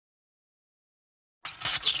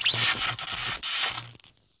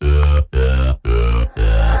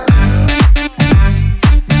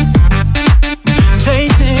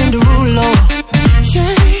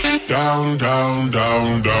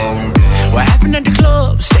Partying at the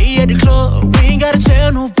club, stay at the club. We ain't gotta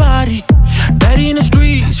tell nobody. Daddy in the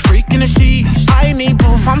streets, freak in the sheets. I need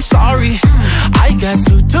proof, I'm sorry. I got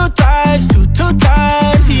two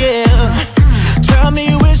times, yeah. Tell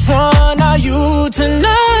me which one are you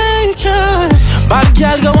tonight? Cause bad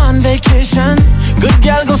gal go on vacation, good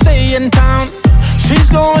gal go stay in town. She's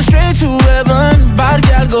going straight to heaven, bad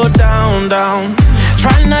gal go down, down.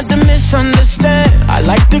 Try not to misunderstand, I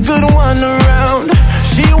like the good one around.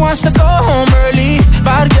 She wants to go home early,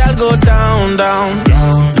 bad gal go down, down,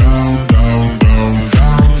 down, down, down, down,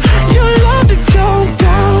 down. You love to go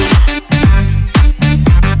down,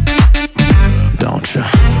 don't you?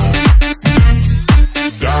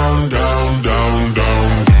 Down, down, down,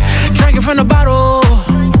 down. Drinking from the bottle,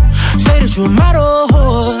 say that you're a model.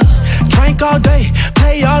 Drink all day,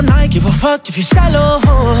 play all night, give a fuck if you're shallow.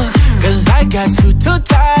 Cause I got two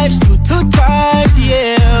types,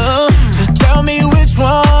 yeah. So tell me which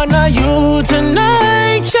one are you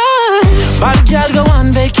tonight, yeah. Bad gal go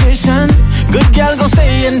on vacation, good gal go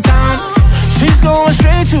stay in town. She's going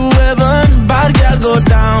straight to heaven, bad gal go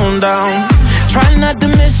down, down. Try not to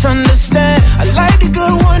misunderstand, I like the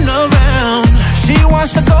good one around. She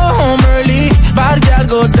wants to go home early, bad gal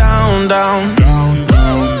go down, down, down,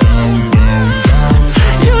 down, down, down, down.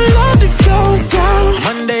 You love to go down.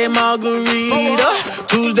 Monday margarita,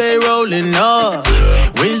 Tuesday rolling up,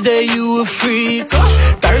 Wednesday you a freak,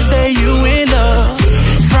 Thursday you in love,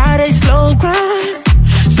 Friday slow grind,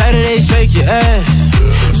 Saturday shake your ass,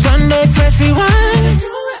 Sunday press rewind. Do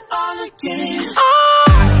it all again.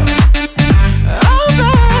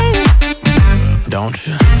 Alright, don't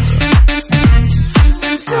you?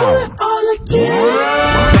 Do it all again.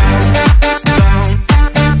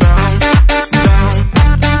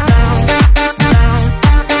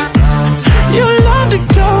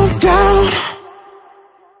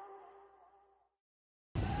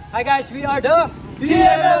 Hi guys, we are the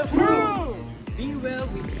TML crew! Be well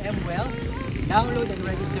with MWell. Download and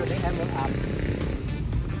register the MWell app.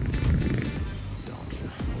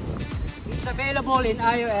 It's available in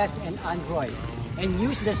iOS and Android. And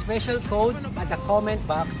use the special code at the comment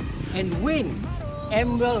box and win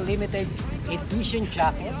MWell limited edition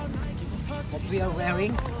jacket that we are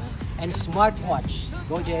wearing and smartwatch.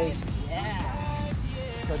 Go Jay! Yeah!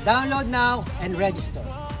 So download now and register.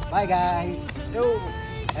 Bye guys!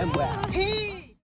 MWell.